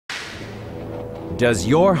Does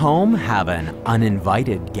your home have an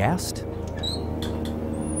uninvited guest?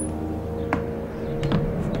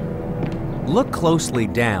 Look closely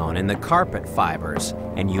down in the carpet fibers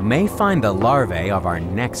and you may find the larvae of our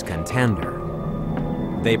next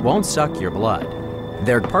contender. They won't suck your blood.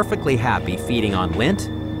 They're perfectly happy feeding on lint,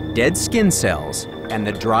 dead skin cells, and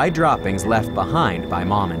the dry droppings left behind by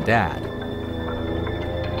mom and dad.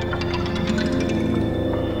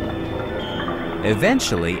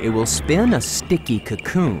 Eventually, it will spin a sticky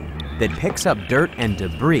cocoon that picks up dirt and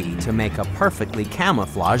debris to make a perfectly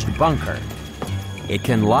camouflaged bunker. It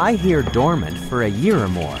can lie here dormant for a year or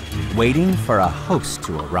more, waiting for a host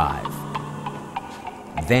to arrive.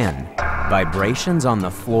 Then, vibrations on the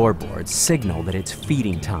floorboards signal that it's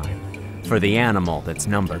feeding time for the animal that's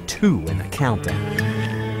number 2 in the countdown.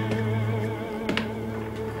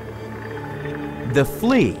 The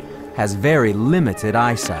flea has very limited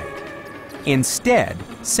eyesight. Instead,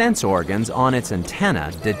 sense organs on its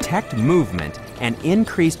antenna detect movement and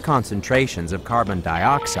increased concentrations of carbon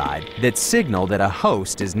dioxide that signal that a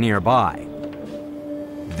host is nearby.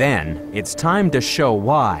 Then, it's time to show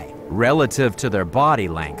why, relative to their body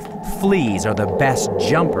length, fleas are the best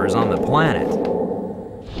jumpers on the planet.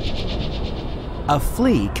 A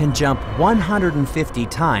flea can jump 150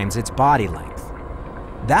 times its body length.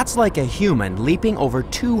 That's like a human leaping over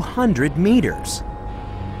 200 meters.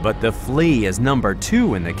 But the flea is number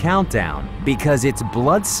 2 in the countdown because its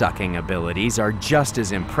blood-sucking abilities are just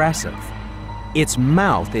as impressive. Its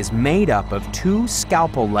mouth is made up of 2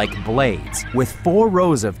 scalpel-like blades with 4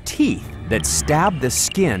 rows of teeth that stab the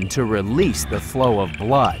skin to release the flow of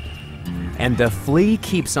blood. And the flea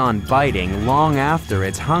keeps on biting long after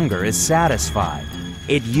its hunger is satisfied.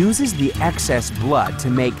 It uses the excess blood to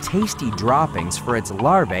make tasty droppings for its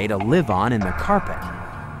larvae to live on in the carpet.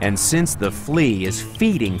 And since the flea is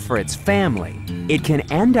feeding for its family, it can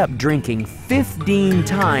end up drinking 15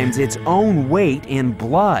 times its own weight in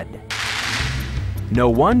blood. No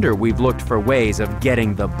wonder we've looked for ways of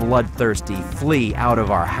getting the bloodthirsty flea out of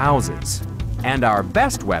our houses. And our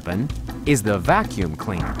best weapon is the vacuum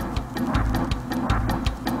cleaner.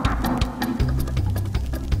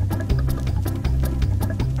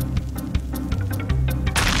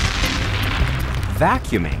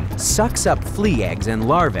 Vacuuming sucks up flea eggs and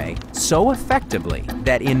larvae so effectively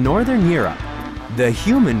that in Northern Europe, the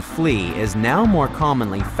human flea is now more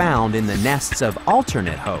commonly found in the nests of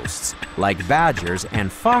alternate hosts, like badgers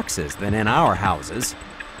and foxes, than in our houses.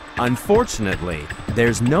 Unfortunately,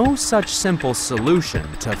 there's no such simple solution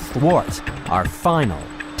to thwart our final,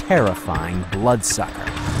 terrifying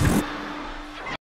bloodsucker.